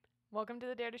Welcome to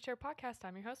the Dare to Share podcast.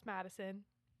 I'm your host, Madison.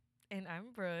 And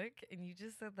I'm Brooke, and you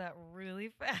just said that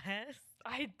really fast.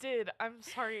 I did. I'm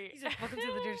sorry. You said, welcome to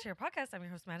the Dare to Share podcast. I'm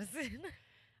your host, Madison.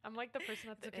 I'm like the person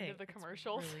at the It's end okay. of the It's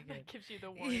commercials really that good. gives you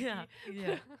the warranty.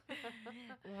 Yeah.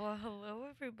 Well, hello,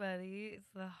 everybody. It's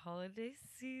the holiday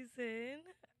season.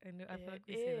 I feel like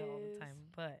we say that all the time,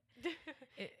 but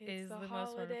it is the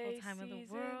most wonderful time of the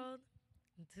world.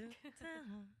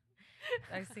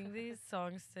 I sing these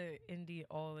songs to Indy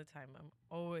all the time. I'm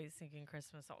always singing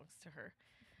Christmas songs to her.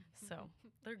 So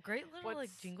they're great little like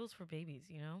jingles for babies,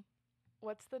 you know?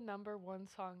 What's the number one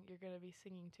song you're going to be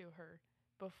singing to her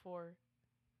before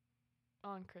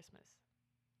on Christmas?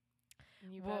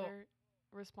 And you better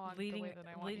respond the way that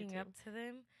I want you to. Leading up to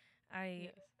them,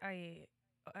 I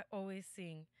always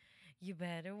sing, "You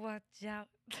better watch out,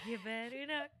 you better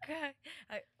not cry."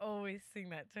 I always sing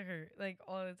that to her, like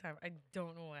all the time. I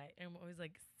don't know why. I'm always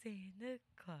like, "Santa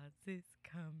Claus is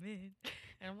coming,"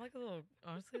 and I'm like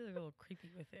honestly, like a little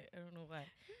creepy with it. I don't know why,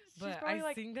 but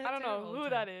I sing that. I don't know who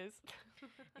that is.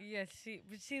 Yeah,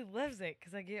 she loves it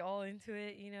because I get all into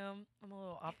it. You know, I'm a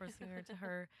little opera singer to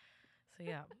her, so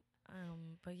yeah.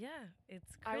 But yeah,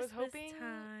 it's Christmas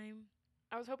time.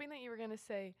 I was hoping that you were gonna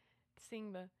sing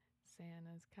the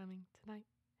Santa's coming tonight.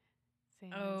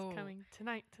 Santa's coming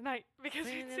tonight, because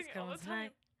Santa's we sing it all the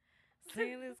time.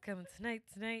 Santa's coming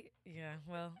tonight. Yeah,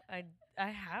 well, I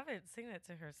haven't sing that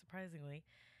to her, surprisingly.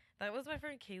 That was my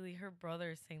friend Kaylee. Her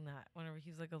brother sang that whenever he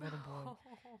was like a little boy.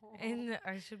 And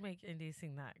I should make Indy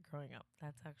sing that growing up.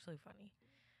 That's actually funny.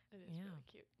 It is really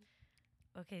cute.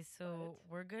 Okay, so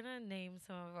we're going to name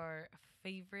some of our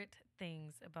favorite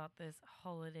things about this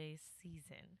holiday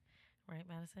season. Right,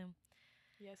 Madison?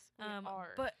 Yes, we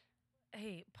are. But,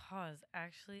 hey, pause.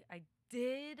 Actually, I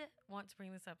did want to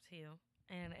bring this up to you.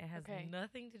 And it has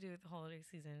nothing to do with the holiday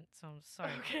season, so I'm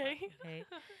sorry. Okay.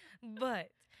 But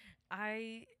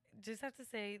I just have to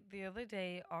say, the other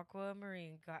day,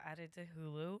 Aquamarine got added to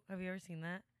Hulu. Have you ever seen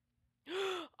that?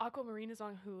 Aquamarine is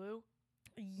on Hulu?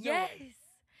 Yes.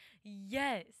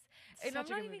 Yes. And I'm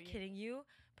not even movie. kidding you.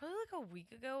 Probably like a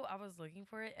week ago, I was looking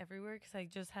for it everywhere because I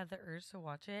just had the urge to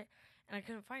watch it. And I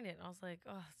couldn't find it. And I was like,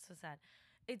 oh, it's so sad.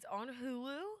 It's on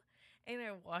Hulu. And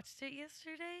I watched it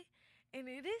yesterday. And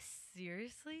it is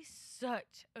seriously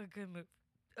such a good movie.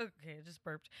 Okay, I just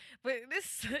burped. But it is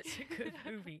such a good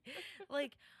movie.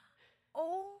 Like,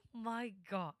 oh my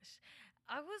gosh.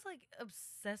 I was like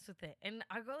obsessed with it. And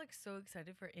I got like so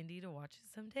excited for Indy to watch it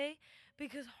someday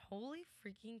because holy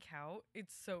freaking cow,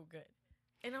 it's so good.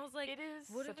 And I was like,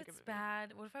 what if it's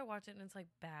bad? What if I watch it and it's like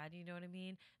bad? You know what I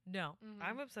mean? No,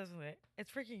 I'm obsessed with it.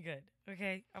 It's freaking good.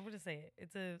 Okay, I'm going to say it.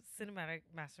 It's a cinematic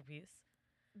masterpiece.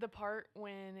 The part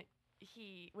when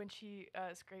she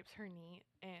scrapes her knee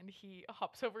and he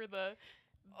hops over the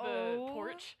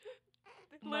porch.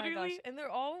 Literally. My gosh. And they're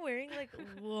all wearing like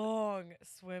long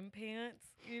swim pants,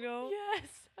 you know? Yes.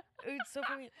 It's so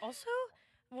funny. Also,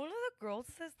 one of the girls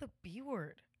says the B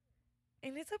word.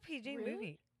 And it's a PG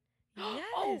movie. Yes.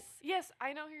 Oh, yes,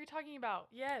 I know who you're talking about.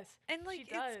 Yes. And like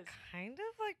it's kind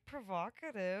of like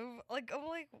provocative. Like I'm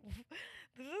like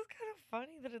this is kind of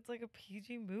funny that it's like a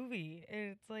PG movie.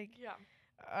 And it's like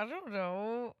I don't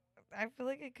know. I feel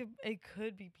like it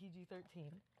could be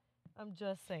PG-13. I'm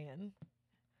just saying.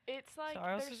 It's like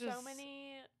there's so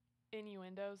many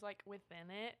innuendos like within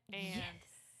it, and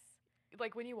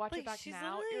like when you watch it back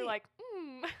now, you're like,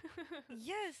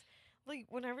 Yes, like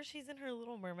whenever she's in her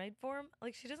Little Mermaid form,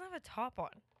 like she doesn't have a top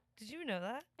on. Did you know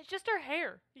that? It's just her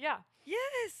hair. Yeah.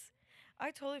 Yes,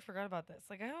 I totally forgot about this.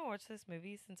 Like I haven't watched this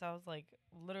movie since I was like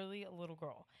literally a little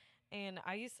girl, and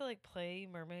I used to like play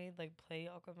mermaid, like play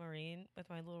Aquamarine with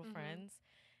my little friends,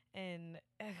 and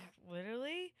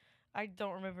literally I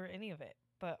don't remember any of it.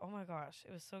 But oh my gosh,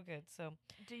 it was so good. So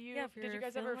did you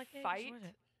guys ever fight?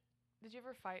 Did you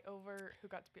ever fight over who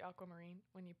got to be Aquamarine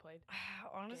when you played?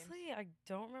 Honestly, games? I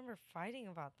don't remember fighting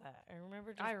about that.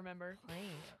 I remember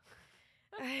playing.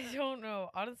 I don't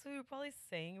know. Honestly, we were probably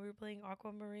saying we were playing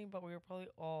Aquamarine, but we were probably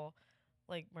all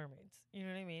like mermaids. You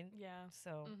know what I mean? Yeah.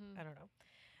 So I don't know.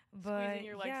 But squeezing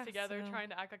your legs together, trying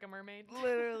to act like a mermaid.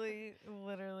 Literally.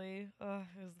 Oh,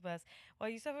 it was the best. Well, I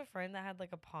used to have a friend that had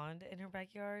like a pond in her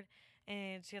backyard,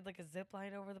 and she had like a zip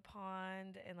line over the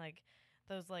pond and like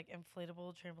those like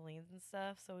inflatable trampolines and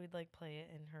stuff. So we'd like play it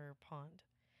in her pond.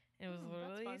 And it was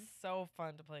literally so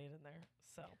fun to play it in there.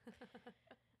 So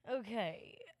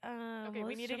okay. Okay,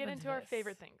 we need to get into our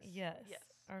favorite things. Yes.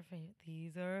 Our favorite.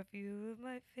 These are a few of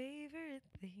my favorite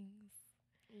things.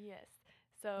 Yes.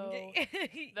 So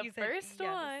the You said first yes.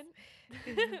 one,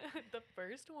 the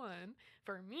first one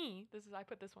for me, I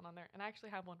put this one on there, and I actually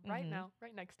have one right Mhm. now,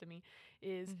 right next to me,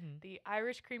 is Mhm. the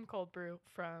Irish cream cold brew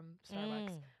from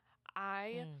Starbucks. Mm.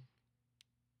 I Mm.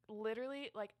 literally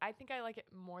like. I think I like it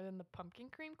more than the pumpkin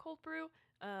cream cold brew.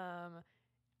 Um,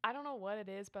 I don't know what it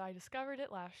is, but I discovered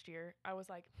it last year. I was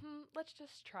like, let's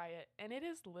just try it, and it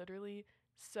is literally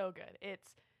so good.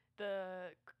 It's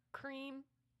the cream,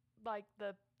 like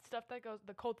the stuff that goes,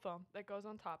 the cold foam that goes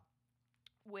on top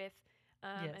with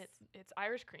Yes. and it's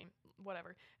Irish cream,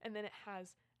 whatever, and then it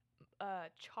has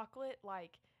chocolate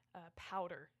like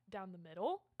powder down the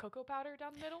middle, cocoa powder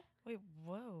down the middle. Wait.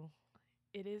 Whoa.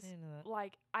 It I is didn't know that.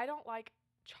 like I don't like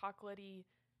chocolatey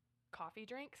coffee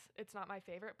drinks. It's not my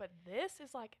favorite, but this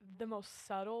is like the most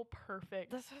subtle,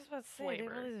 perfect That's what I was about to say. I didn't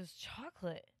flavor. realize it was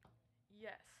chocolate.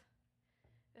 Yes,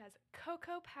 it has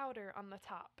cocoa powder on the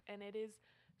top, and it is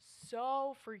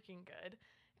so freaking good.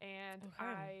 And Okay.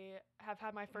 I have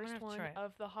had my I'm gonna first have to one try it.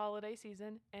 of the holiday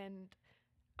season, and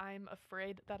I'm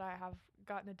afraid that I have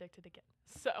gotten addicted again.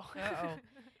 So. Uh-oh.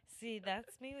 See,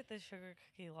 that's me with the sugar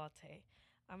cookie latte.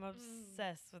 I'm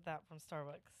obsessed with that from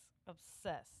Starbucks.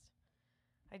 Obsessed.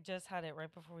 I just had it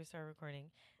right before we started recording,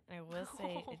 and I will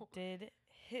say it did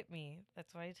hit me.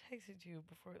 That's why I texted you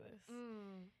before this.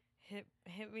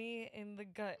 Hit me in the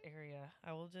gut area.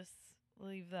 I will just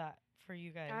leave that for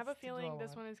you guys. I have a to feeling dwell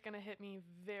this on. one is gonna hit me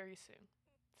very soon.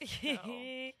 So,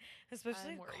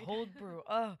 Especially I'm worried. cold brew.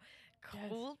 Oh, Yes.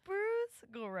 cold brews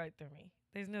go right through me.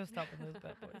 There's no stopping those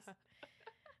bad boys.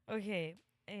 Okay,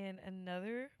 and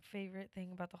another favorite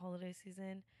thing about the holiday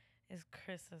season is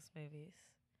Christmas movies.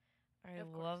 I Of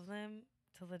love course. them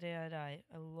till the day I die.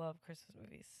 I love Christmas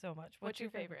movies so much. What's your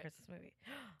favorite? Christmas movie?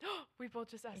 We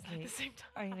both just asked that at Okay, the same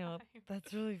I time. know.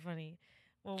 That's really funny.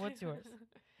 Well, what's yours?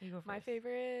 You go first. My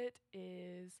favorite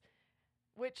is,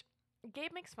 which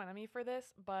Gabe makes fun of me for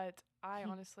this, but I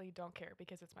honestly don't care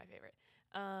because it's my favorite.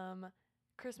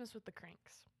 Christmas with the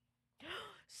Cranks.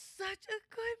 Such a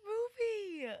good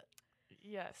movie.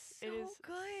 Yes, So it is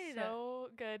good. so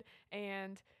good.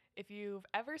 And if you've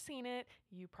ever seen it,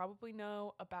 you probably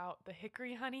know about the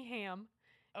hickory honey ham.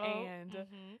 Oh, And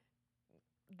mhm.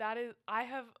 that is, I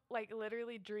have like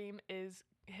literally dream is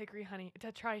hickory honey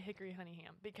to try hickory honey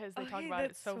ham because they talk Okay, about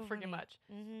it that's so so freaking funny. much.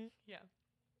 Mhm. Yeah,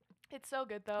 it's so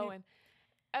good though, and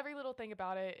every little thing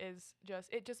about it is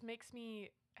it just makes me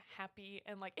happy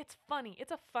and like it's funny.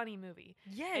 It's a funny movie.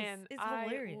 Yes, And it's I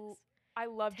hilarious. I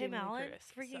love Tim Jamie Lee Allen, Curtis.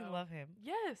 freaking So love him.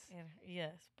 yes, And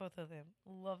yes, both of them.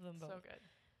 Love them both. so good.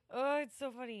 Oh, it's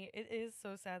so funny. It is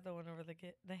so sad though whenever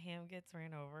the ham gets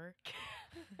ran over.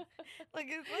 Like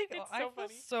it's like It's I so feel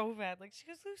funny. so bad. Like she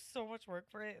goes through so much work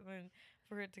for it, and then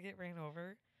for it to get ran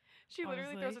over. She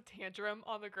literally Honestly. throws a tantrum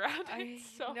on the ground. I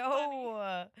It's so funny.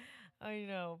 know. I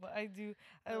know, but I do.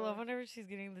 I love Uh, whenever she's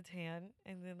getting the tan,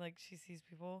 and then like she sees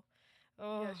people.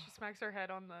 Oh, Yeah, she smacks her head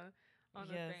on the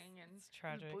yes, thing and it's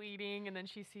tragic. bleeding, and then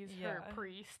she sees her Yeah.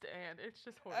 priest, and it's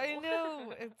just I horrible.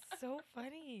 know. It's so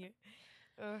funny.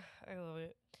 Ugh, I love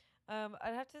it.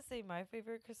 I'd have to say my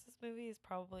favorite Christmas movie is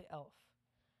probably Elf.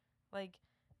 Like,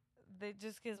 that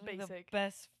just gives me the Basic.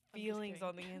 best I'm just feelings kidding.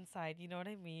 on the inside. You know what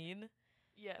I mean?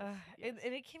 Yes. And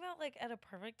it came out like at a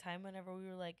perfect time whenever we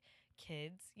were like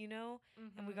kids, you know,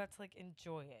 and we Mhm. got to like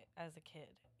enjoy it as a kid,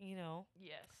 you know.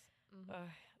 Yes. Mhm.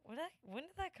 When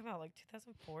did that come out? Like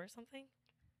 2004 or something?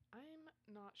 I'm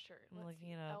not sure. I'm Let's looking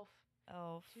see. it up. Elf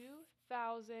Elf.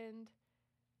 2003.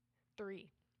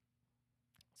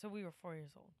 So we were 4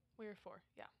 years old. We were 4.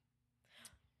 Yeah.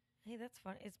 Hey, that's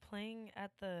fun. It's playing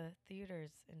at the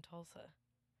theaters in Tulsa.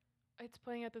 It's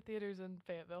playing at the theaters in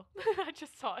Fayetteville. I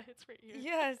just saw it. It's right here.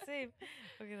 Yeah, same.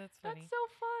 Okay, that's funny. That's so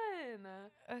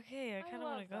fun. Okay, I kind of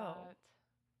want to go.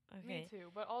 that. Okay, Me too,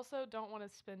 but also don't want to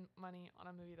spend money on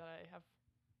a movie that I have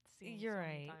seen You're so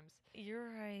many right. times. You're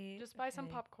right. Just buy some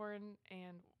Okay. popcorn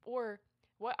or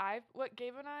what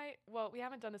Gabe and I, well, we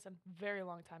haven't done this in a very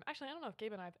long time. Actually, I don't know if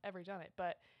Gabe and I have ever done it,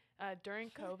 but during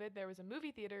COVID there was a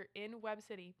movie theater in Web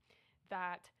City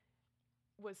that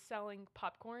was selling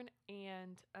popcorn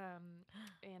and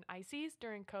ices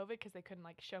during COVID because they couldn't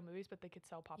like show movies, but they could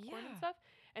sell popcorn Yeah. and stuff.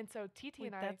 And so TT Wait,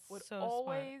 and I that's would so smart.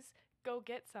 always go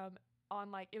get some on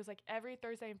like it was like every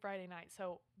Thursday and Friday night.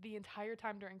 So the entire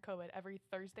time during COVID, every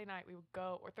Thursday night we would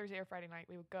go, or Thursday or Friday night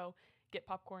we would go get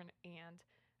popcorn and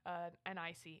an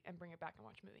icy and bring it back and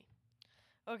watch a movie.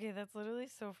 Okay, that's literally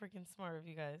so freaking smart of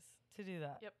you guys to do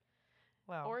that. Yep.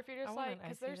 Wow. Or if you're I just want like, an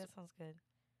because icy. That sounds good.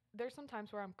 there's some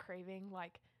times where I'm craving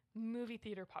like movie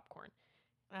theater popcorn,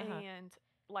 Uh-huh. and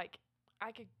like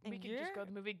we And could just go to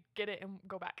the movie, get it, and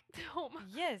go back home.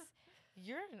 Yes,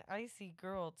 you're an icy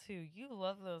girl too. You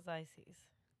love those ices.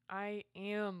 I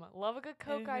am. Love a good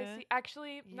Coke Mhm. Icy.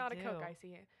 Actually, You not a Coke do.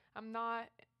 Icy. I'm not.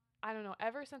 I don't know.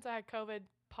 Ever since I had COVID,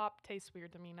 pop tastes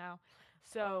weird to me now. Oh,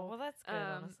 So, well, that's good,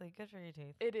 um, honestly. Good for your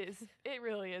teeth. it is. It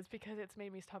really is because it's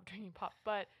made me stop drinking pop.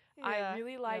 But I Yeah,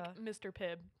 really like yeah. Mr.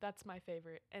 Pibb. That's my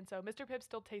favorite. And so Mr. Pibb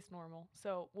still tastes normal.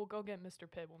 So we'll go get Mr.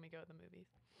 Pibb when we go to the movies.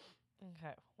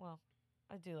 Okay, well,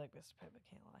 I do like Mr. Pibb, I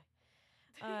can't lie.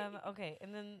 Okay,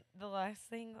 and then the last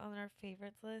thing on our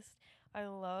favorites list, I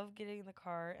love getting in the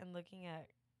car and looking at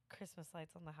Christmas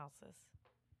lights on the houses.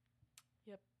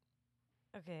 Yep.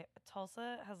 Okay,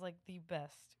 Tulsa has like the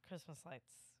best Christmas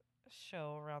lights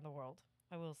show around the world,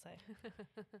 I will say.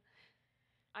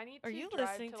 I need Are to you drive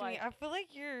listening to to me? like. I feel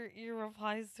like your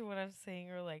replies to what I'm saying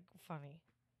are like funny.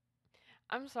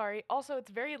 I'm sorry. Also,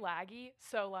 it's very laggy.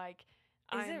 So like,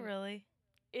 Is it I'm. really?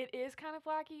 It is kind of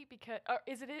laggy because.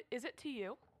 Is it? Is it to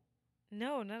you?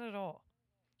 No, not at all.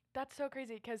 That's so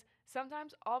crazy because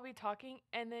sometimes I'll be talking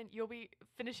and then you'll be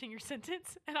finishing your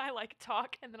sentence and I like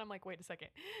talk and then I'm like, wait a second.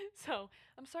 So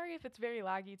I'm sorry if it's very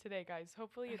laggy today, guys.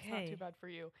 Hopefully it's not too Okay. bad for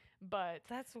you. But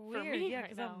That's for weird. me Yeah, right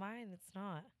because on now, mine it's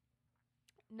not.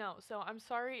 no. So I'm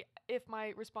sorry if my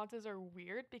responses are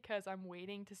weird because I'm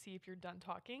waiting to see if you're done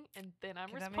talking and then I'm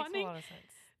Okay, that makes a responding. lot of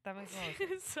sense. That makes a lot of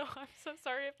sense. So I'm so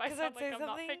sorry if I Because sound I'd like say I'm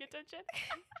not something, paying attention.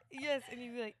 yes, and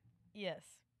you'd be like, yes.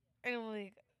 And I'm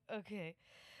like, okay.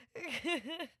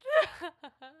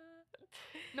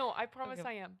 No, I promise Okay.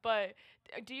 I am. But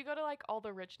do you go to like all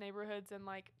the rich neighborhoods in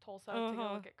like Tulsa to go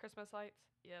Uh-huh. look at Christmas lights?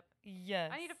 Yep.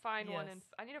 Yes. I need to find one Yes. and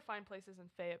I need to find places in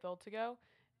Fayetteville to go,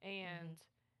 Mm-hmm. and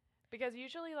because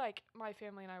usually like my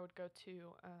family and I would go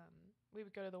to we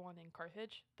would go to the one in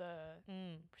Carthage, the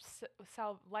Mm.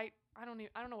 light. I don't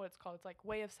know what it's called. It's like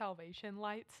Way of Salvation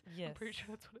lights. I'm Yes. pretty sure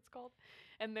that's what it's called.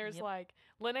 And there's Yep. like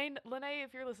Lene,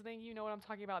 if you're listening, you know what I'm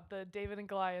talking about. The David and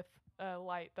Goliath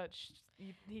light that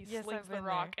he Yes, slings I've the been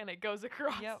rock there. and it goes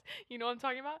across. Yep. You know what I'm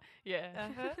talking about? Yeah,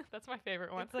 Uh-huh. that's my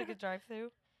favorite one. It's like a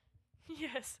drive-through.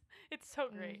 Yes, it's so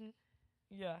great.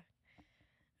 Mm-hmm. Yeah.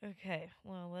 Okay.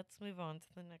 Well, let's move on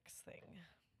to the next thing.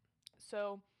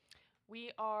 So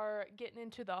we are getting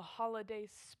into the holiday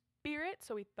spirit,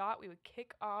 so we thought we would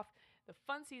kick off the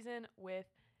fun season with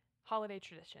holiday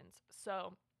traditions.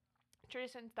 So,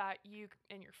 traditions that you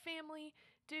and your family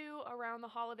do around the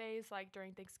holidays, like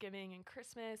during Thanksgiving and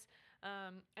Christmas.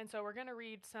 And so, we're going to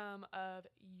read some of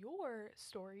your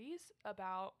stories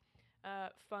about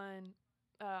fun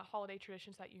holiday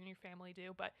traditions that you and your family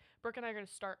do. But Brooke and I are going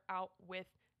to start out with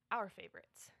our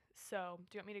favorites. So,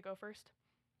 do you want me to go first?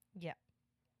 Yeah.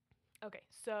 Okay,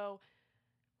 so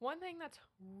one thing that's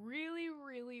really,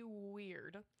 really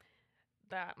weird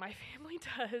that my family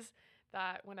does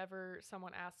that whenever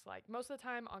someone asks, like, most of the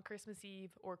time on Christmas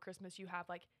Eve or Christmas, you have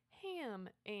like ham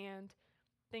and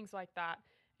things like that.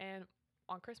 And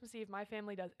on Christmas Eve, my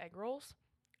family does egg rolls.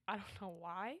 I don't know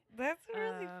why. That's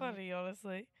really Um, funny,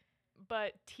 honestly.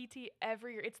 but TT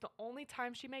every year, it's the only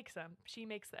time she makes them. She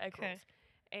makes the egg rolls. Okay.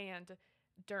 And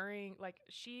during, like,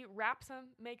 she wraps them,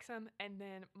 makes them, and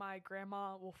then my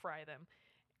grandma will fry them.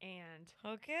 And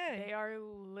Okay. they are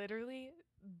literally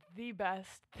the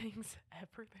best things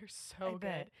ever. They're I so bet.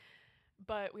 good.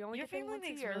 But we only Your get them family once a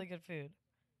makes year. really good food.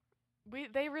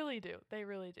 They really do. They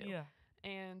really do. Yeah.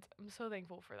 And I'm so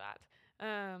thankful for that.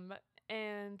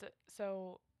 And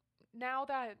so now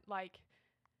that like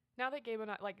now that Gabe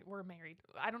and I like we're married.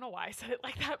 I don't know why I said it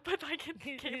like that, but like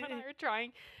Gabe and I are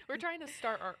we're trying to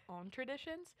start our own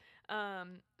traditions.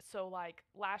 So like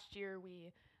last year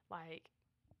like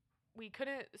we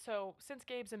couldn't so since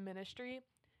Gabe's in ministry,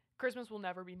 Christmas will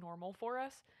never be normal for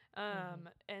us. Mhm.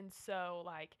 And so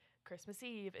like Christmas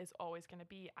Eve is always going to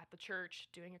be at the church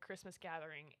doing a Christmas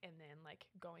gathering and then like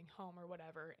going home or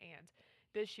whatever. And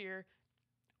this year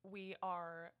we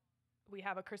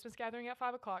have a Christmas gathering at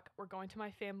 5 o'clock. We're going to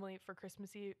my family for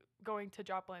Christmas Eve, going to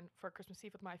Joplin for Christmas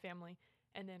Eve with my family,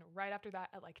 and then right after that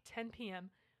at like 10 p.m.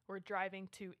 we're driving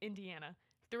to Indiana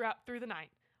through the night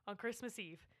on Christmas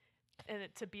Eve,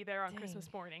 and to be there on Dang.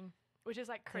 Christmas morning, which is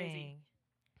like crazy. Dang.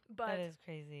 That But is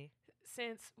crazy.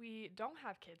 since we don't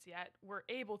have kids yet, we're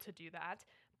able to do that.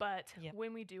 But Yep.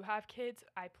 when we do have kids,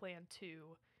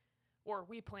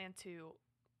 we plan to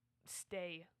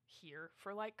stay here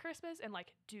for like Christmas and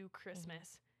like do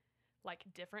Christmas like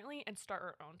differently and start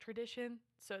our own tradition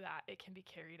so that it can be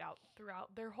carried out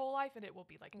throughout their whole life and it will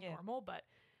be like Yeah. normal. But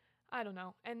I don't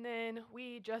know. And then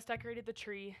we just decorated the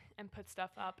tree and put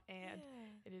stuff up, and Yeah.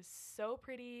 it is so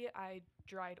pretty. I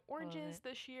dried oranges it.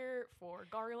 this year for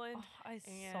garland. Oh, I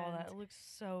saw and that. It looks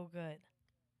so good.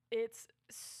 it's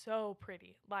so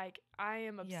pretty. Like I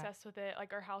am Yeah. obsessed with it.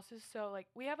 Like our house is so like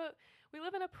we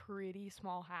live in a pretty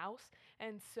small house,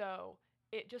 and so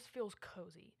it just feels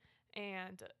cozy.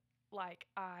 and like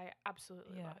I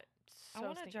absolutely Yeah. love it I so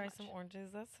want to stinking dry some much.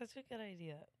 oranges. That's such a good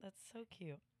idea. That's so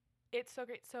cute. It's so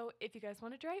great. So if you guys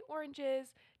want to dry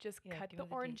oranges, just Yeah, cut give the me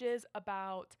the deets. oranges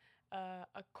about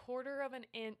a quarter of an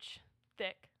inch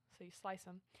thick. So you slice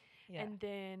them, Yeah. and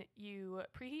then you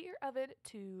preheat your oven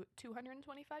to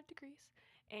 225 degrees,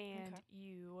 and Okay.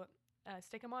 you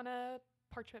stick them on a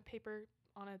parchment paper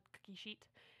on a cookie sheet,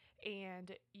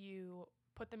 and you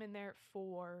put them in there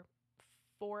for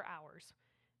 4 hours,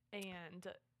 and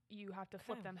you have to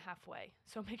flip Okay. them halfway.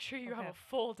 So make sure you have Okay. a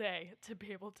full day to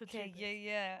be able to do Okay. Yeah. this.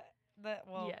 Yeah. That.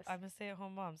 Well, Yes. I'm a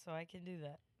stay-at-home mom, so I can do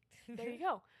that. There you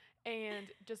go.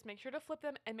 And just make sure to flip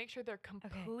them and make sure they're Okay.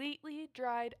 completely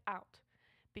dried out.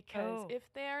 Because Oh.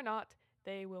 if they are not,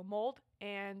 they will mold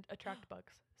and attract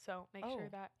bugs. So make sure Oh.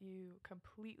 that you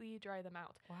completely dry them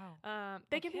out. Wow.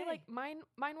 They can be like Okay. mine.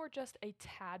 Mine were just a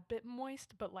tad bit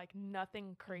moist, but like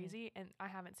nothing Mhm. crazy. And I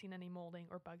haven't seen any molding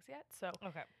or bugs yet. So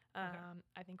Okay. Okay.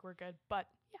 I think we're good. But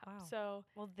yeah, Wow. so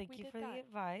Well, thank we you did for the that.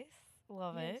 advice.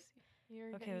 Love Yes, it.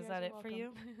 Okay. you Was guys that are it for welcome.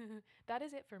 you? That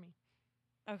is it for me.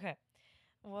 Okay.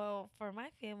 Well, for my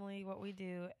family, what we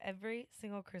do every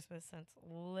single Christmas since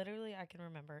literally I can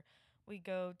remember, we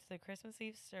go to the Christmas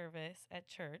Eve service at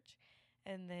church,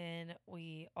 and then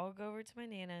we all go over to my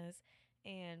Nana's.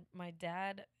 And my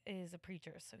dad is a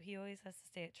preacher, so he always has to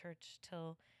stay at church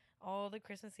till all the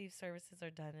Christmas Eve services are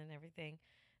done and everything.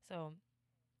 So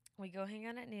we go hang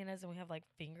out at Nana's and we have like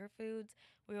finger foods.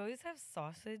 We always have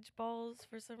sausage balls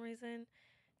for some reason.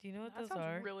 Do you know what That those sounds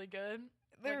are? really good.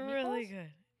 Like They're really meatballs? good.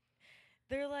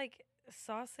 They're like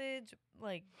sausage,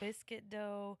 like biscuit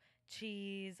dough,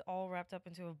 cheese, all wrapped up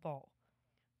into a ball.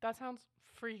 That sounds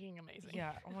freaking amazing.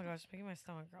 Yeah. Oh my gosh, making my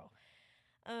stomach growl.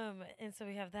 And so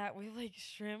we have that. We have like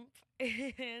shrimp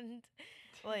and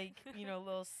like,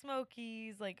 little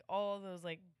smokies, like all those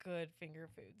like good finger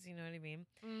foods, you know what I mean?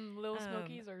 Little Um,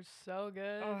 Smokies are so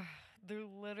good. oh, they're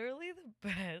literally the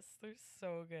best. They're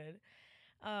so good.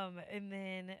 And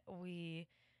then we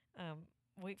um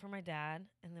wait for my dad,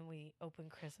 and then we open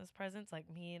Christmas presents, like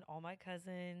me and all my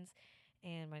cousins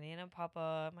and my nana and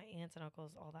papa, my aunts and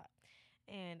uncles, all that.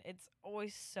 And it's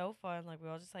always so fun. Like we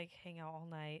all just like hang out all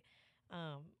night.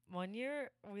 One year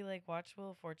we like watched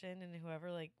Wheel of Fortune, and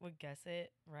whoever like would guess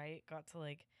it right got to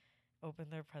like open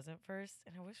their present first.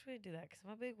 And I wish we'd do that because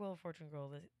I'm a big Wheel of Fortune girl,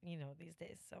 these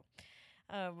days.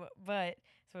 But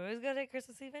so we always go to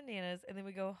Christmas Eve at Nana's, and then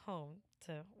we go home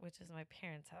to which is my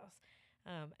parents' house.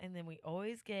 And then we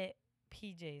always get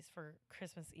PJs for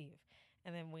Christmas Eve,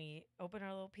 and then we open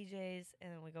our little PJs,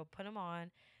 and then we go put them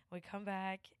on. We come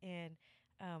back, and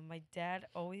my dad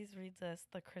always reads us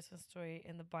the Christmas story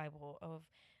in the Bible of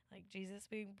like Jesus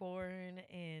being born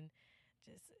and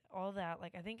just all that.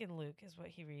 Like I think in Luke is what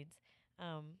he reads.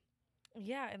 Um,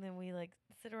 yeah, and then we like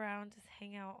sit around, just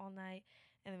hang out all night,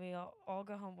 and then we all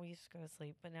go home. We used to go to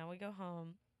sleep, but now we go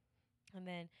home, and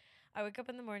then I wake up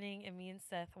in the morning, and me and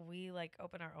Seth we like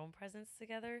open our own presents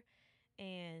together,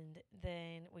 and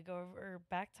then we go over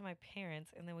back to my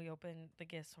parents, and then we open the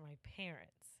gifts for my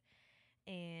parents,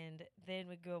 and then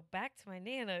we go back to my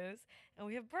nana's, and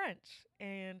we have brunch,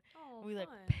 and Oh, we like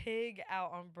fun. pig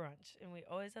out on brunch, and we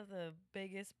always have the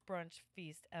biggest brunch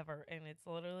feast ever, and it's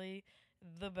literally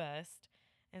the best.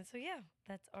 And so yeah,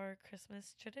 that's our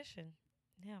Christmas tradition.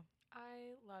 Yeah.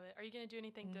 I love it. Are you going to do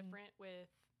anything Mm. different with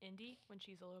Indy when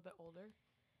she's a little bit older?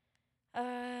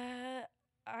 Uh,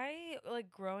 I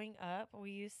like growing up.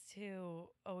 We used to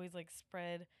always like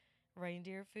spread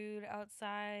reindeer food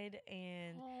outside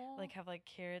and Oh, like have like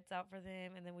carrots out for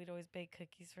them, and then we'd always bake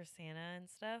cookies for Santa and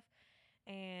stuff.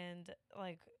 And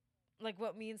like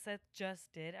what me and Seth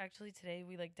just did actually today,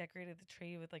 we like decorated the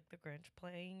tree with like the Grinch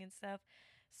playing and stuff.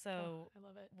 oh, So I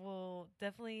love it. we'll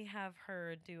definitely have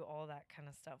her do all that kind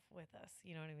of stuff with us.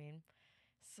 You know what I mean?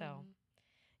 So Hmm.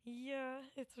 yeah,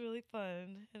 it's really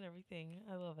fun and everything.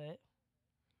 I love it.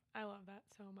 I love that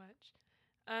so much.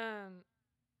 Um,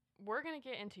 we're going to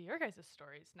get into your guys'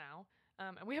 stories now.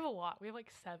 And we have a lot. We have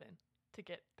like 7 to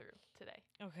get through today.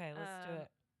 Okay, let's do Um, it.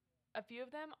 a few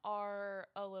of them are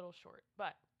a little short,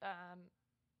 but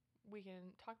we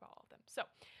can talk about all of them. So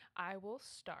I will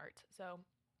start. So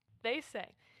they say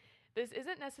this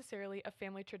isn't necessarily a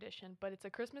family tradition, but it's a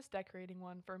Christmas decorating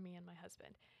one for me and my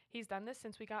husband. He's done this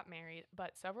since we got married,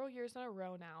 but several years in a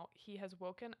row now, he has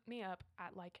woken me up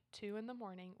at like 2 in the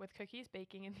morning with cookies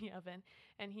baking in the oven,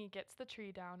 and he gets the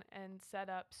tree down and set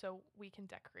up so we can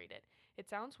decorate it. It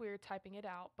sounds weird typing it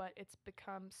out, but it's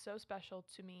become so special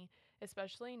to me,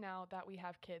 especially now that we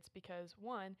have kids, because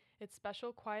one, it's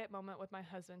special quiet moment with my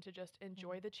husband to just Mm.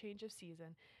 enjoy the change of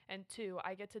season, and two,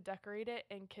 I get to decorate it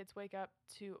and kids wake up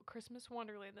to Christmas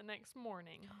Wonderland the next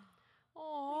morning.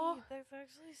 Oh, That's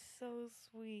actually so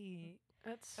sweet.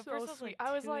 that's At so first I was sweet. like,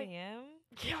 I was 2 like, a.m.?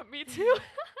 yeah, me too.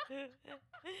 I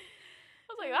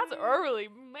was like, that's early,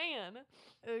 man.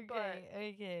 But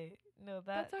Okay. No,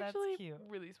 that's that's actually cute.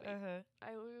 really sweet. Uh-huh.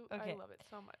 I Okay. love it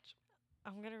so much.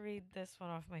 I'm gonna read this one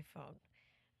off my phone.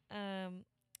 Um,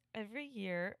 every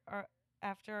year,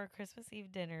 after our Christmas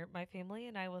Eve dinner, my family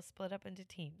and I will split up into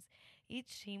teams.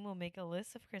 Each team will make a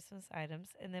list of Christmas items,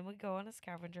 and then we go on a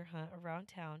scavenger hunt around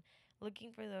town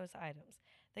looking for those items.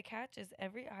 The catch is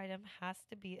every item has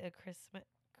to be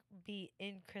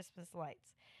in Christmas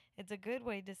lights. It's a good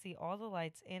way to see all the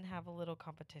lights and have a little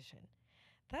competition.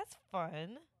 That's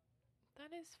fun.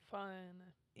 That is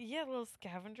fun. Yeah, a little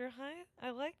scavenger hunt. I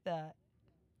like that.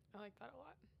 I like that a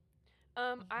lot.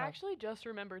 I Okay. actually just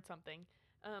remembered something.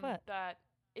 But That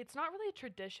it's not really a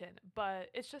tradition, but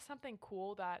it's just something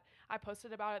cool that I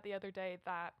posted about it the other day.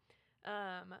 That,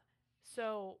 um,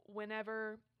 so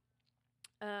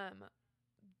um,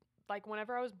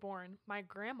 whenever I was born, my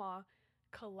grandma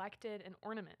collected an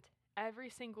ornament every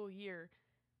single year,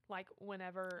 like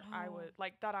whenever I oh, was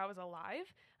like that I was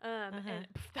alive, uh-huh. and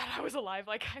that I was alive,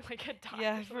 like I like had died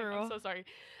Yeah, or something. for I'm real. so sorry.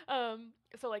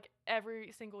 So like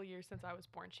every single year since I was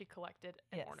born, she collected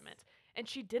an Yes. ornament, and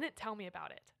she didn't tell me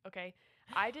about it. Okay,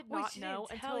 I did Wait, not she know didn't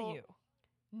tell until you.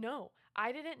 no,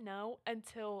 I didn't know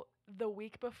until the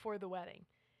week before the wedding.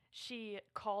 She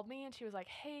called me and she was like,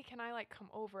 "Hey, can I like come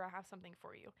over? I have something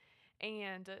for you."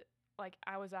 And like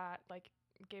I was at like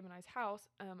Gabe and I's house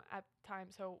at the time,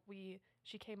 so we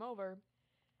she came over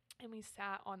and we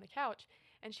sat on the couch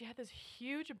and she had this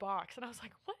huge box and I was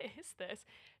like, "What is this?"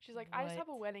 She's like, "I just What? have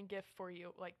a wedding gift for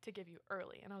you, like to give you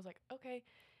early." And I was like, "Okay."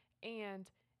 And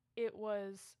it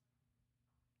was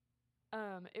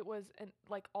it was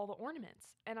like all the ornaments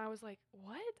and I was like,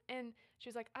 "What?" And she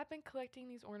was like, "I've been collecting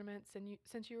these ornaments and you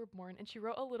since you were born." And she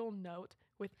wrote a little note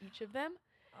with each of them,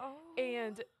 Oh,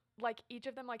 and like each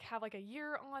of them like have like a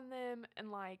year on them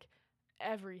and like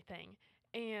everything.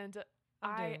 And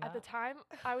I'm I doing at the that. time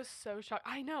I was so shocked.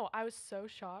 I know, I was so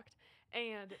shocked.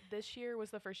 And this year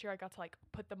was the first year I got to like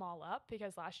put them all up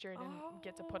because last year I didn't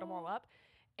get to put them all Oh, up.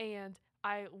 And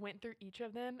I went through each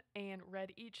of them and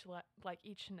read like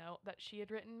each note that she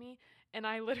had written me, and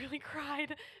I literally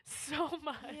cried so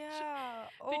much yeah.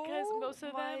 because Oh most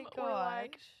of them my were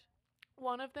like gosh.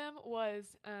 one of them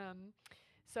was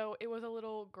so it was a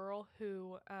little girl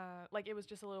who like it was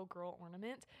just a little girl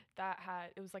ornament that had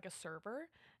it was like a server,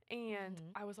 and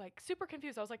Mhm. I was like super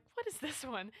confused. I was like, "What is this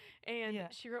one?" And Yeah.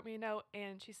 she wrote me a note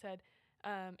and she said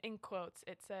in quotes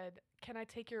it said, "Can I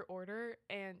take your order?"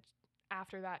 And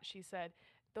after that she said,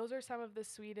 "Those are some of the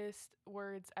sweetest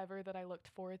words ever that I looked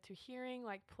forward to hearing,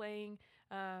 like playing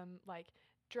like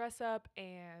dress up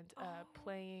and Oh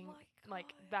playing my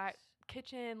like that gosh.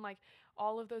 kitchen, like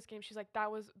all of those games." She's like,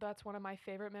 that's one of my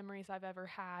favorite memories I've ever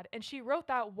had. And she wrote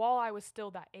that while I was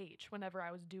still that age, whenever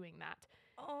I was doing that.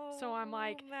 So I'm Oh,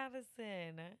 like,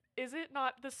 Madison. is it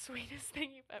not the sweetest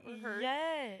thing you've ever heard?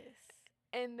 Yes.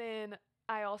 And then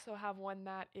I also have one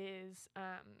that is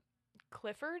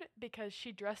Clifford, because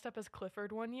she dressed up as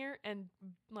Clifford one year and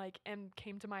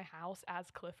came to my house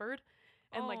as Clifford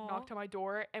and like Oh. knocked on my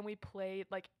door and we played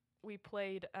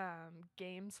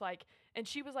games like, and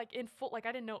she was like in full, like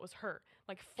I didn't know it was her,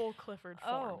 like full Clifford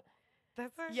form. Oh.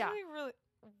 That's Yeah. actually really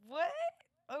what?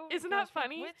 Oh my Isn't gosh. that Wait,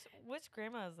 funny? which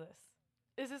grandma is this?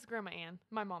 Is this Grandma Ann,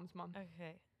 my mom's mom?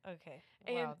 Okay. Okay.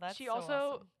 And Wow, that's she so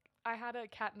also awesome. I had a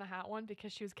Cat in the Hat one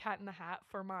because she was Cat in the Hat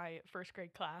for my first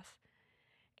grade class.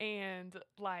 And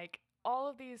like all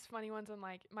of these funny ones, and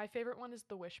like my favorite one is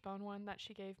the wishbone one that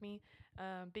she gave me,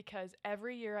 because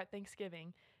every year at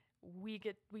Thanksgiving we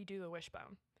do the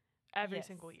wishbone every Yes.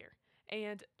 single year.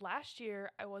 And last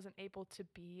year I wasn't able to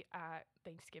be at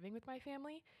Thanksgiving with my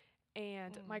family,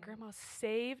 and my Mm. grandma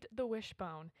saved the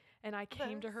wishbone and I That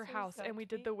came is to her so house sad and we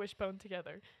to did me. the wishbone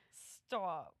together.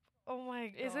 Stop. Oh my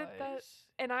Isn't that, gosh.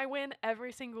 and I win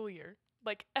every single year.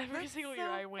 Like every That's single year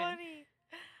so I win. funny.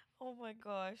 Oh my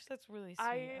gosh, that's really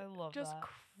sweet. I I love just that.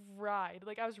 cried.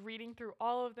 Like I was reading through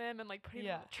all of them and like putting them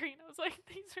Yeah. on the tree, and I was like,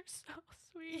 these are so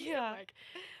sweet. And Yeah. like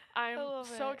I I'm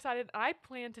love so it. excited. I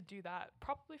plan to do that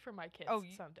probably for my kids Oh,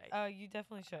 someday. you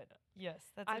definitely should. Yes,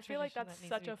 that's a I feel like tradition that's that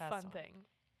needs to such be a passed fun on. thing.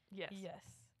 Yes. Yes.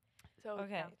 So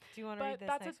Okay. yeah. Do you want to read But this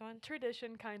that's a next one?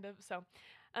 tradition kind of. So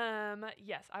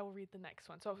yes, I will read the next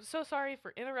one. So sorry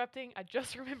for interrupting. I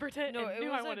just remembered it No, and it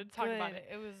knew I was a wanted to talk about good. it.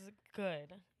 It was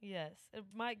good. Yes. It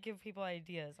might give people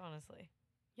ideas, honestly.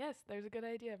 Yes, there's a good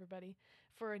idea, everybody,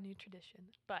 for a new tradition.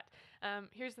 But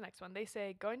here's the next one. They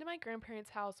say, going to my grandparents'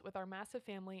 house with our massive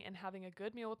family and having a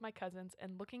good meal with my cousins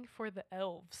and looking for the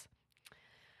elves.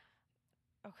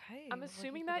 Okay, I'm looking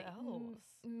assuming for that the elves.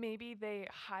 maybe they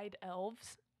hide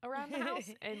elves around the house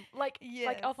and like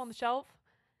Yes. Elf on the Shelf.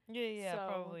 Yeah, yeah, So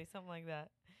probably something like that.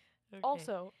 Okay.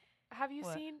 also, have you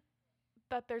What? seen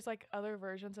that there's like other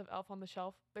versions of Elf on the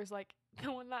Shelf? There's like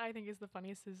the one that I think is the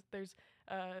funniest is there's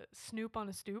Snoop on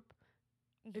a stoop.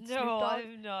 It's Snoop No, Dogg.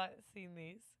 I've not seen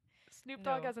these. Snoop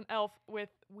Dogg No. as an elf with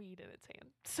weed in its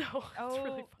hand. So it's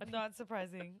really Oh, funny. not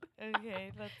surprising.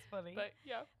 Okay, that's funny. But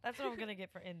yeah, That's what I'm gonna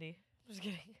get for Indy. Just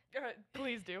kidding.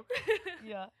 please do.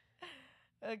 Yeah.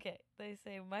 Okay. They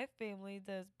say my family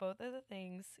does both of the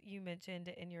things you mentioned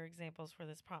in your examples for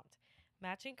this prompt.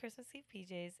 Matching Christmas Eve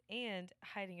PJs and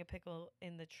hiding a pickle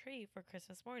in the tree for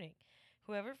Christmas morning.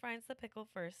 Whoever finds the pickle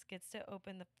first gets to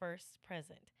open the first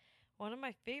present. One of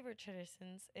my favorite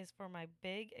traditions is for my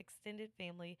big extended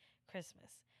family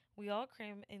Christmas. We all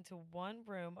cram into one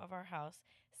room of our house,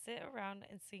 sit around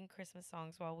and sing Christmas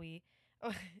songs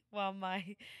while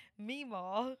my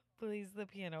Meemaw plays the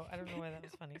piano. I don't know why that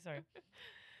was funny. Sorry.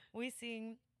 We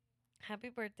sing Happy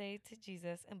Birthday to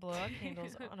Jesus and blow out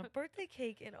candles on a birthday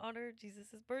cake in honor of Jesus'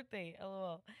 birthday.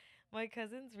 LOL. My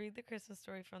cousins read the Christmas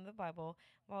story from the Bible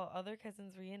while other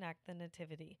cousins reenact the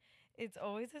Nativity. It's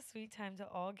always a sweet time to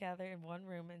all gather in one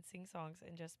room and sing songs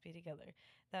and just be together.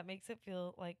 That makes it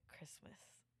feel like Christmas.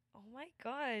 Oh my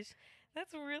gosh,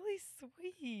 that's really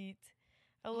sweet.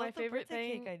 I my love the favorite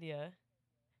birthday cake thing idea.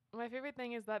 my favorite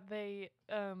thing is that they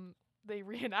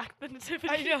reenact the nativity.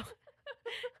 I know.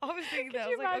 I was thinking Could that. I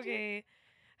you was like, imagine? okay,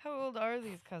 how old are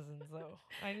these cousins though?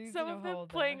 I need Some to know of how them old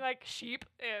playing they are. like sheep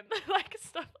and like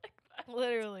stuff like that.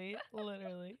 Literally,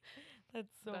 literally. That's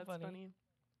so That's funny. funny.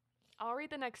 I'll read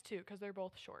the next two because they're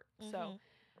both short. So,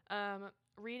 Mhm.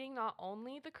 reading not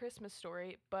only the Christmas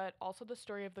story, but also the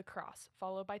story of the cross,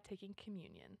 followed by taking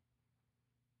communion.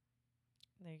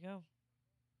 There you go.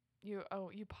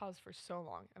 You paused for so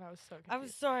long, and I was so I'm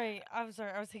confused. sorry. I'm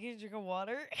sorry. I was taking a drink of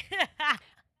water.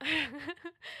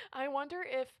 I wonder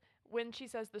if when she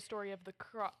says the story of the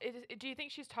cross, do you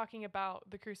think she's talking about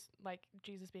like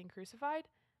Jesus being crucified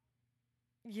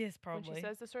Yes, when she probably.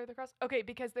 says the story of the cross? Okay,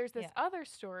 because there's this Yeah. other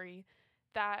story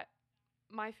that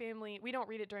my family, we don't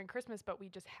read it during Christmas, but we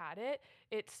just had it.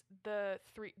 It's the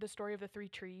story of the three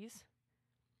trees.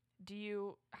 Have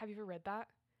you ever read that?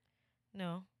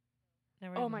 No.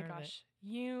 Never Oh even my heard of it. gosh,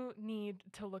 you need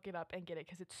to look it up and get it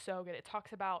because it's so good. It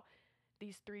talks about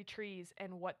these three trees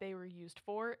and what they were used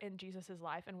for in Jesus's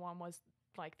life, and one was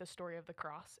like the story of the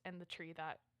cross and the tree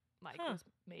that like Huh. was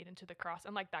made into the cross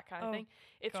and like that kind of Oh, thing.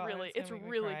 It's God, really it's gonna it's make me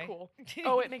really cry. cool.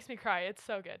 Oh, it makes me cry. It's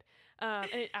so good.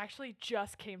 And it actually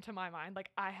just came to my mind. Like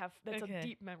that's Okay. a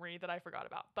deep memory that I forgot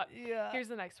about. But Yeah. here's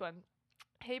the next one.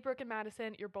 Hey, Brooke and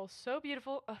Madison, you're both so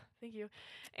beautiful. Thank you.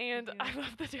 And Thank you. I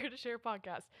love the Dare to Share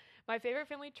podcast. My favorite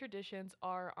family traditions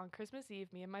are on Christmas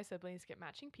Eve, me and my siblings get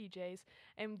matching PJs,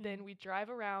 and Hmm. then we drive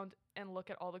around and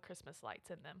look at all the Christmas lights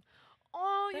in them.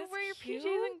 Oh, you That's wear your cute.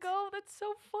 PJs and go. That's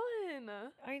so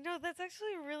fun. I know. That's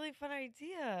actually a really fun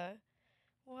idea.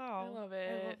 I Wow. love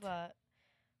I love it. that.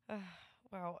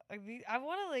 Wow. I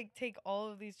want to like take all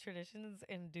of these traditions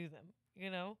and do them, you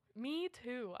know? Me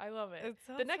too. I love it. It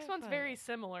The sounds next so one's fun. very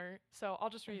similar, so I'll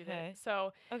just read Okay. it.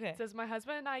 So Okay. it says, my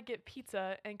husband and I get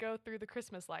pizza and go through the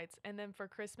Christmas lights, and then for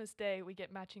Christmas Day, we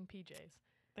get matching PJs.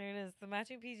 There it is. The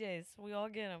matching PJs. We all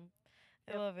get them.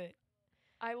 I Yep. love it.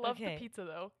 I love Okay. the pizza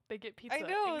though. They get pizza I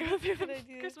know. and go That's through a good the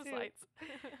idea Christmas too. lights.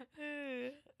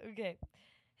 Okay.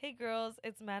 Hey girls,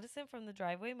 it's Madison from the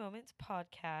Driveway Moments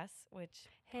podcast, which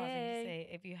pausing to Hey. say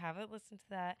if you haven't listened to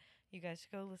that, you guys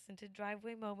should go listen to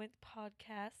Driveway Moments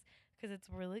podcast because it's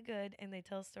really good and they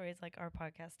tell stories like our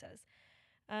podcast does.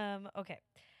 Okay.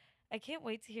 I can't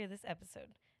wait to hear this episode.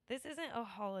 This isn't a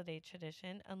holiday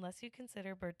tradition unless you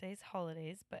consider birthdays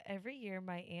holidays, but every year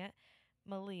my aunt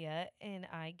Malia and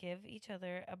I give each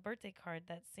other a birthday card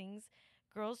that sings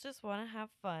Girls Just Want to Have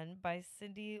Fun by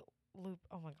Cindy Loop.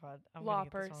 Oh my God. I'm going to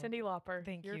get this Lauper, wrong. Cindy Lauper.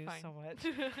 Thank You're you fine. so much.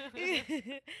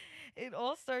 It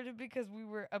all started because we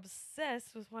were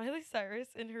obsessed with Miley Cyrus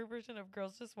and her version of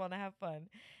Girls Just Want to Have Fun.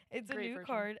 It's Great a new version.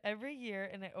 card every year,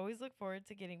 and I always look forward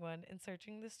to getting one and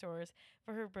searching the stores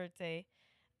for her birthday.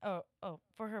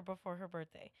 For her before her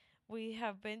birthday. We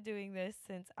have been doing this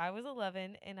since I was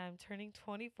 11 and I'm turning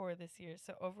 24 this year,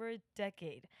 so over a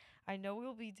decade. I know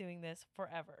we'll be doing this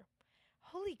forever.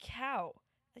 Holy cow.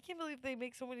 I can't believe they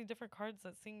make so many different cards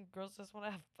that sing Girls Just Want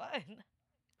to Have Fun.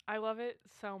 I love it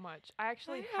so much. I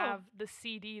actually know. have the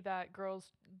CD that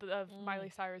of Mm. Miley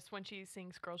Cyrus when she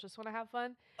sings "Girls Just Want to Have Fun,"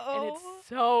 and Oh, it's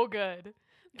so good.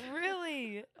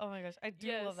 really? Oh my gosh. I do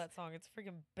Yes. love that song. It's a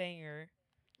freaking banger.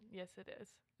 Yes, it is.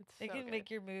 It's It so can good.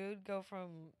 make your mood go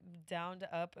from down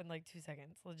to up in like 2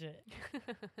 seconds. Legit.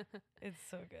 It's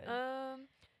so good.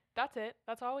 That's it.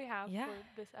 That's all we have Yeah, for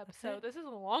this that's episode. it. This is a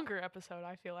longer episode.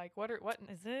 I feel like. What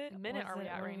Is it? minute Was are we it?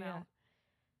 at Where right we now?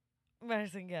 at?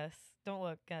 Madison, guess. Don't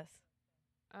look. Guess.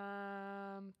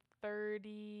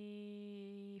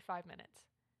 35 minutes.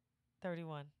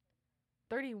 31.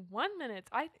 31 minutes.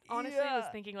 I honestly was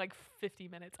Yeah. thinking like 50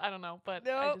 minutes. I don't know, but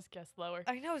I Nope. just guessed lower.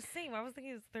 I know, same. I was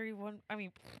thinking it's 31. I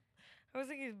mean, I was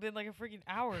thinking it's been like a freaking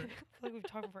hour. I feel like we've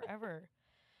talked forever.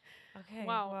 Okay.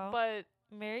 Wow. Well, But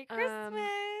Merry Christmas.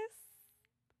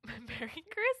 Merry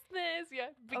Christmas. Yeah.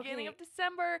 Beginning of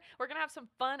December. We're going to have some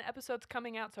fun episodes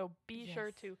coming out. So be sure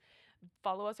Yes. to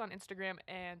follow us on Instagram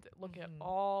and look at Mhm.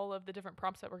 all of the different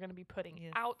prompts that we're going to be putting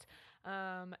Yes. out.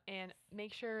 And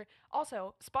make sure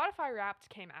also Spotify Wrapped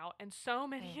came out, and so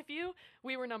many of you,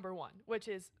 we were number one, which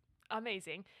is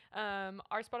amazing.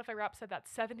 Our Spotify Wrapped said that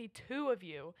 72 of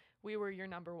you, we were your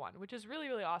number one, which is really,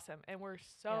 really awesome. And we're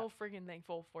so freaking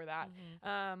thankful for that.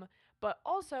 Mhm. But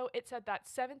also it said that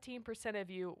 17% of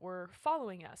you were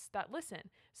following us that listen.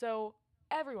 So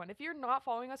everyone, if you're not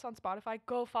following us on Spotify,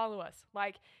 go follow us.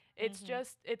 Like, it's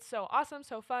Mhm. it's so awesome,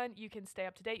 so fun. You can stay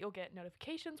up to date. You'll get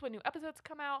notifications when new episodes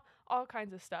come out, all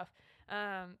kinds of stuff.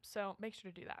 So make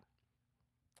sure to do that.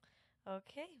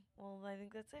 Okay. Well, I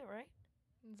think that's it, right?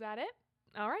 Is that it?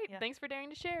 All right. Yeah. Thanks for daring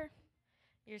to share.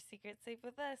 Your secret's safe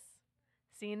with us.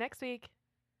 See you next week.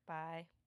 Bye.